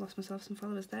 lost myself some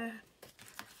followers there.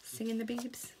 Singing the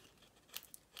beebs.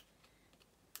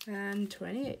 And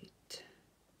 28.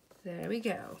 There we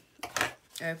go.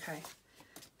 Okay.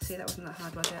 See, that wasn't that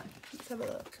hard, was it? Let's have a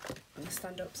look. I'm going to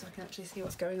stand up so I can actually see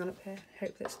what's going on up here.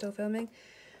 Hope that it's still filming.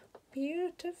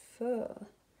 Beautiful.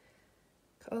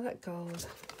 Look at all that gold.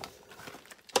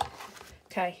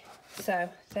 Okay, so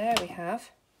there we have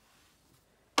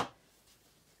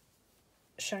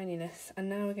shininess. And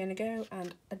now we're going to go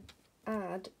and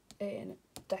add in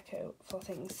deco for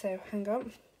things. So hang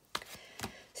on.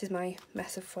 This is my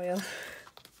mess of foil.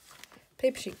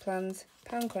 Paper sheet plans,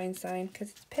 pound coin sign, because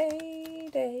it's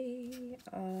payday.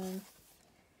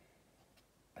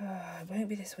 It won't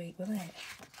be this week, will it?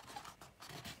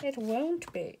 It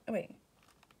won't be. Oh wait.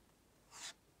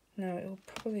 No, it will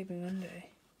probably be Monday.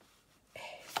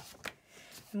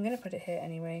 I'm going to put it here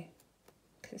anyway,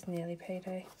 because it's nearly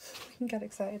payday. We can get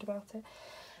excited about it.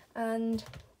 And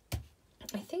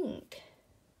I think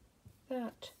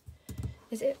that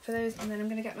is it for those. And then I'm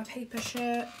going to get my paper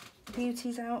shirt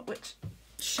beauties out, which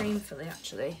shamefully,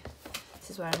 actually, this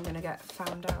is where I'm going to get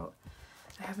found out,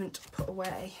 I haven't put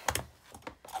away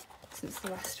since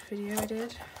the last video I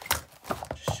did.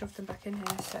 Just shoved them back in here,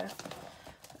 so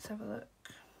let's have a look.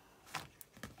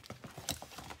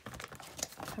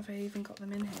 Have I even got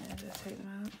them in here? Did I take them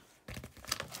out?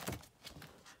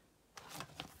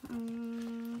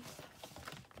 I'm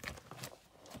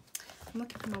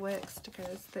looking for my work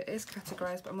stickers. That is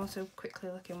categorised, but I'm also quickly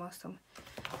looking whilst I'm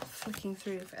flicking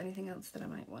through for anything else that I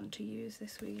might want to use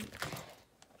this week.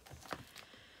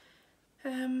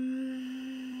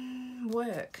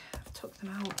 Work. I've took them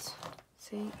out.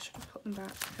 See, I should have put them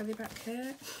back. Are they back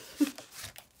here?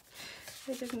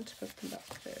 I didn't put them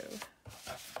back though.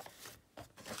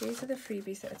 These are the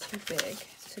freebies that are too big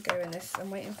to go in this. I'm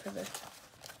waiting for the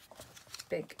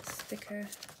big sticker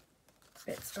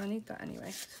bits. Oh, I need that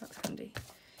anyway, so that's handy.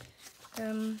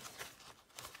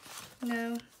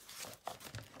 No,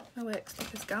 my work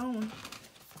sticker's gone.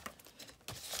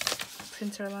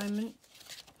 Printer alignment.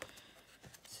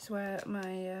 This is where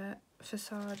my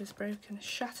facade is broken,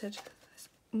 shattered. This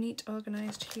neat,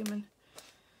 organised human.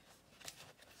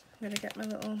 I'm going to get my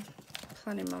little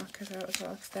planning markers out as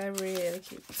well because they're really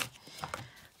cute.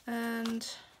 And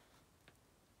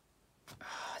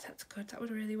oh, that's good. That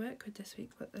would really work good this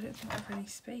week, but I don't think I have any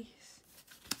space.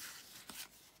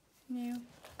 No.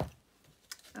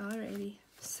 Alrighty.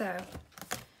 So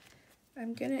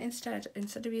I'm gonna instead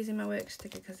of using my work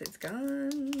sticker because it's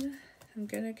gone, I'm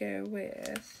gonna go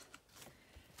with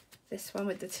this one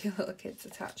with the two little kids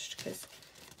attached, because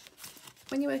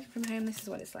when you're working from home, this is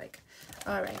what it's like.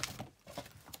 Alright,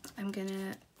 I'm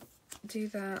gonna do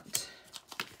that,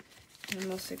 and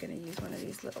I'm also gonna use one of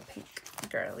these little pink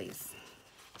girlies.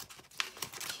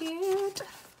 Cute.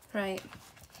 Right,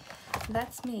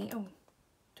 that's me. Oh,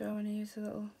 do I want to use a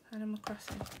little Animal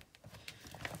Crossing?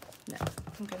 No,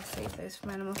 I'm going to save those for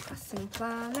my Animal Crossing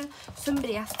planner.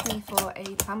 Somebody asked me for a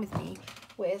plan with me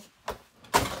with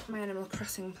my Animal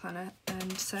Crossing planner,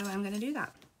 and so I'm going to do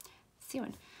that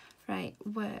soon. Right,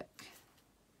 work.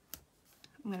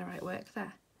 I'm going to write work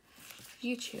there.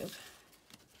 YouTube.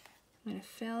 I'm going to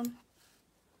film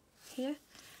here,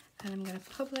 and I'm going to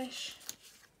publish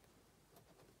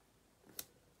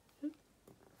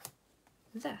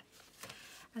there.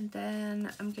 And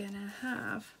then I'm going to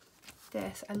have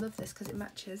this. I love this because it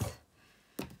matches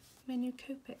my new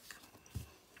Copic,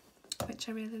 which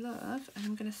I really love, and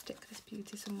I'm going to stick this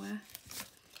beauty somewhere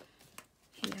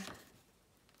here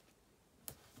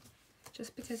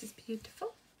just because it's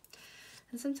beautiful,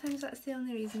 and sometimes that's the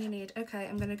only reason you need. Okay,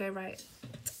 I'm going to go write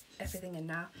everything in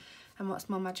now, and what's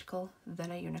more magical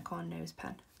than a unicorn nose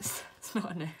pen? It's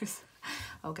not a nose.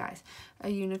 Oh guys, a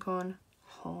unicorn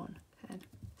horn pen.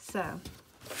 So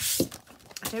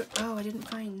I didn't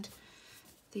find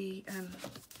the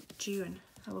June.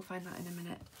 I will find that in a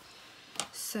minute.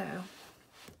 So,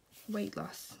 weight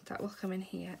loss, that will come in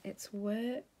here. It's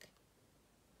work.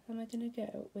 Am I going to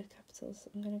go with capitals?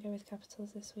 I'm going to go with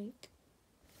capitals this week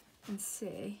and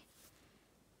see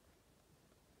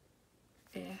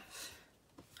if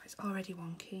it's already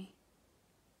wonky.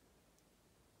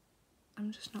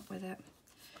 I'm just not with it.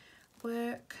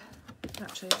 Work,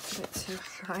 actually it's a bit too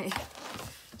high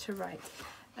to write.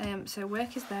 So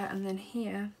work is there, and then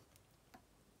here,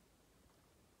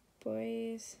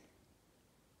 boys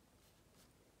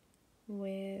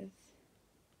with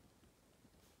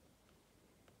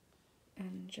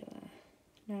Angela.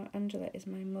 Now Angela is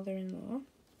my mother-in-law,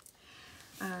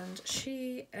 and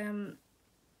she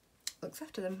looks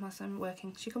after them whilst I'm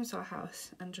working. She comes to our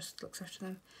house and just looks after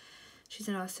them. She's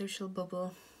in our social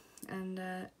bubble, and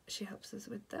she helps us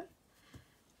with them.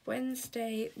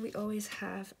 Wednesday we always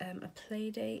have a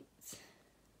play date.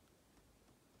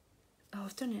 Oh,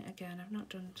 I've done it again. I've not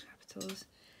done capitals.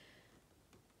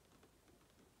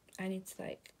 I need to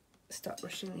like stop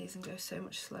rushing these and go so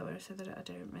much slower so that I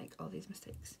don't make all these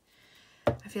mistakes.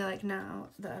 I feel like now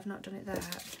that I've not done it there,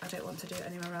 I don't want to do it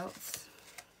anywhere else,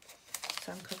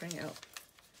 so I'm covering it up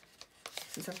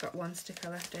since I've got one sticker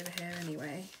left over here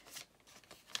anyway.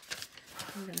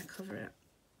 I'm going to cover it.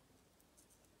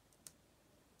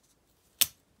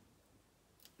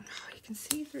 Oh, you can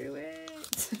see through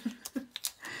it.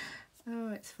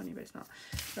 Oh, it's funny, but it's not.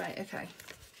 Right, okay.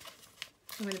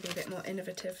 I'm going to be a bit more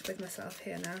innovative with myself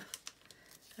here now.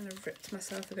 And I've ripped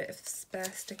myself a bit of spare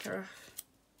sticker off.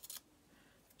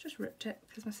 Just ripped it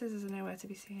because my scissors are nowhere to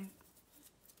be seen.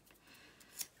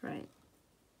 Right,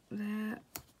 there,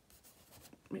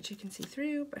 which you can see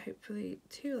through, but hopefully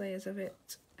 2 layers of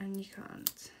it and you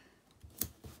can't.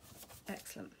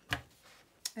 Excellent.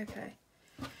 Okay,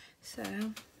 so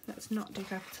let's not do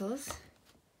capitals.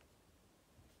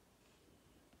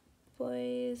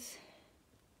 Boys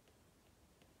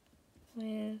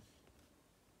with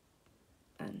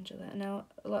Angela. Now,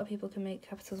 a lot of people can make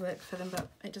capitals work for them, but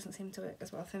it doesn't seem to work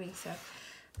as well for me. So,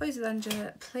 boys with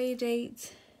Angela, play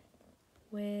date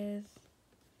with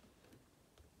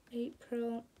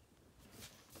April.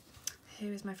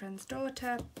 Here is my friend's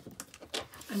daughter.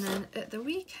 And then at the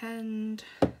weekend,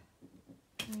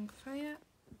 fire.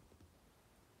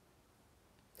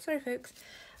 Sorry folks,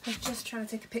 I was just trying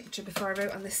to take a picture before I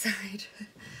wrote on this side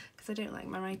because I don't like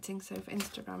my writing, so for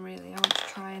Instagram really I want to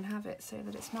try and have it so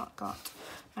that it's not got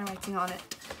my writing on it.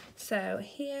 So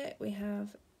here we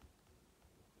have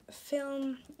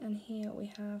film, and here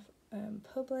we have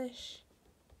publish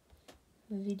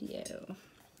video,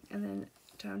 and then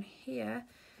down here,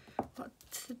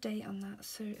 what's the date on that?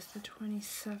 So it's the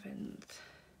 27th.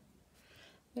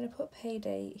 I'm going to put pay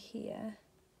date here.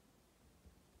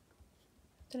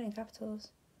 Done in capitals.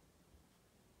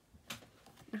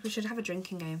 We should have a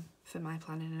drinking game for my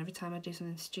planning, and every time I do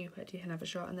something stupid you can have a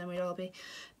shot, and then we'd all be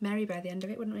merry by the end of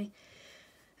it, wouldn't we?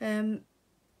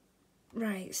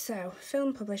 Right, so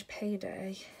film, publish,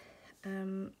 payday.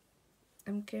 I'm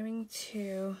going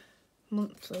to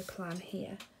monthly plan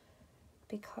here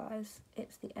because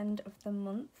it's the end of the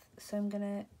month, so I'm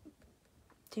gonna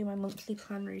do my monthly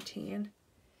plan routine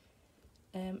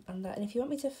and if you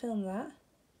want me to film that,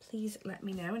 please let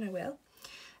me know and I will.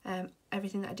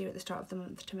 Everything that I do at the start of the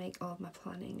month to make all of my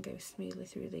planning go smoothly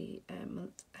through the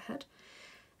month ahead.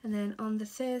 And then on the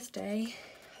Thursday,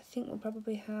 I think we'll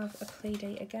probably have a play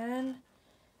date again.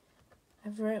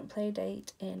 I've wrote play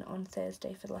date in on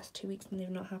Thursday for the last 2 weeks and they've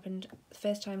not happened. The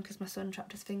first time because my son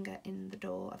trapped his finger in the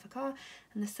door of a car,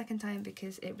 and the second time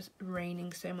because it was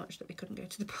raining so much that we couldn't go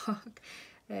to the park.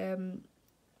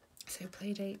 So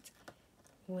play date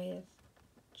with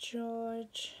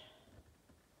George.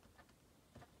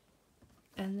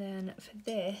 And then for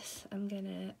this, I'm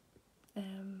gonna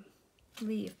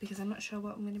leave because I'm not sure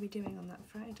what I'm going to be doing on that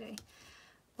Friday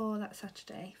or that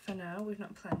Saturday. For now, we've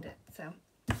not planned it, so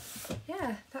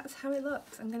yeah, that's how it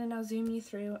looks. I'm going to now zoom you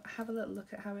through, have a little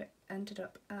look at how it ended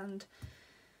up, and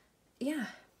yeah,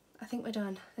 I think we're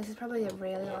done. This is probably a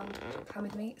really long plan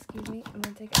with me. Excuse me, I'm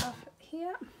going to take it off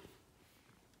here.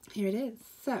 Here it is.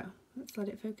 So let's let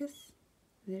it focus.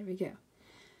 There we go.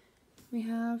 We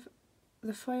have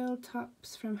the foil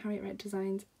tops from Harriet Wright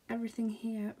Designs. Everything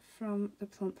here from the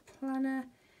Plump Planner.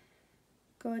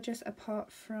 Gorgeous, apart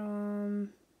from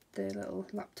the little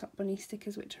laptop bunny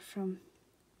stickers, which are from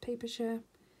Papershare.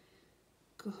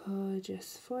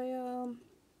 Gorgeous foil.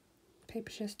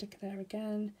 Papershare sticker there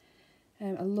again.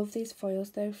 I love these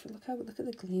foils though. Look at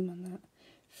the gleam on that.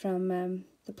 From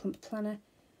the Plump Planner.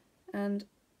 And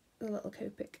the little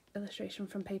Copic illustration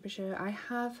from Papershare. I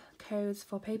have codes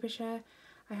for Papershare.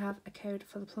 I have a code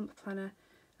for the Plump Planner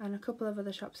and a couple of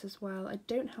other shops as well. I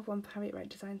don't have one for Harriet Wright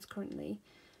Designs currently,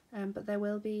 but there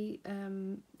will be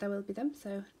them,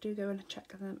 so do go and check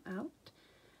them out.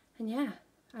 And yeah,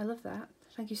 I love that.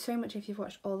 Thank you so much if you've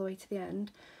watched all the way to the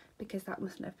end, because that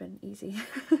mustn't have been easy,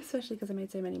 especially because I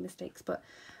made so many mistakes, but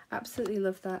absolutely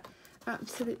love that.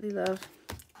 Absolutely love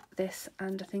this,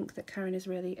 and I think that Karen is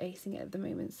really acing it at the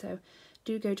moment, so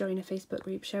do go join a Facebook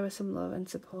group, show her some love and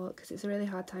support, because it's a really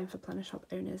hard time for planner shop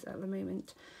owners at the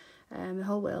moment. The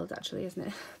whole world actually, isn't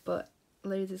it? But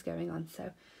loads is going on,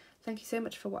 so thank you so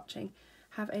much for watching.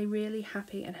 Have a really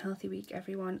happy and healthy week,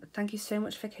 everyone. Thank you so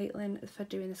much for Caitlin for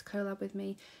doing this collab with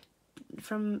me.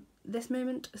 From this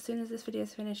moment, as soon as this video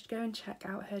is finished, go and check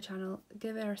out her channel,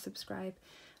 give her a subscribe,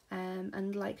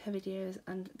 and like her videos,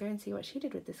 and go and see what she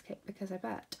did with this kit, because I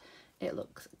bet it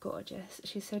looks gorgeous.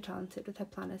 She's so talented with her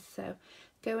planners, so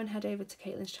go and head over to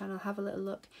Caitlin's channel, have a little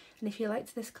look, and if you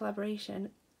liked this collaboration,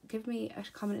 give me a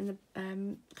comment in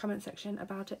the comment section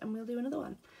about it and we'll do another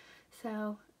one.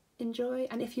 So enjoy,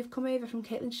 and if you've come over from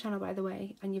Caitlin's channel, by the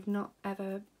way, and you've not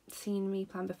ever seen me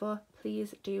plan before,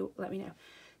 please do let me know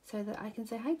so that I can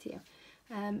say hi to you.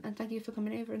 And thank you for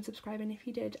coming over and subscribing if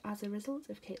you did as a result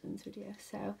of Caitlin's video.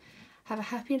 So have a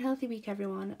happy and healthy week,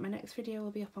 everyone. My next video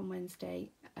will be up on Wednesday.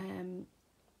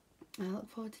 I look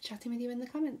forward to chatting with you in the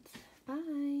comments.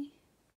 Bye.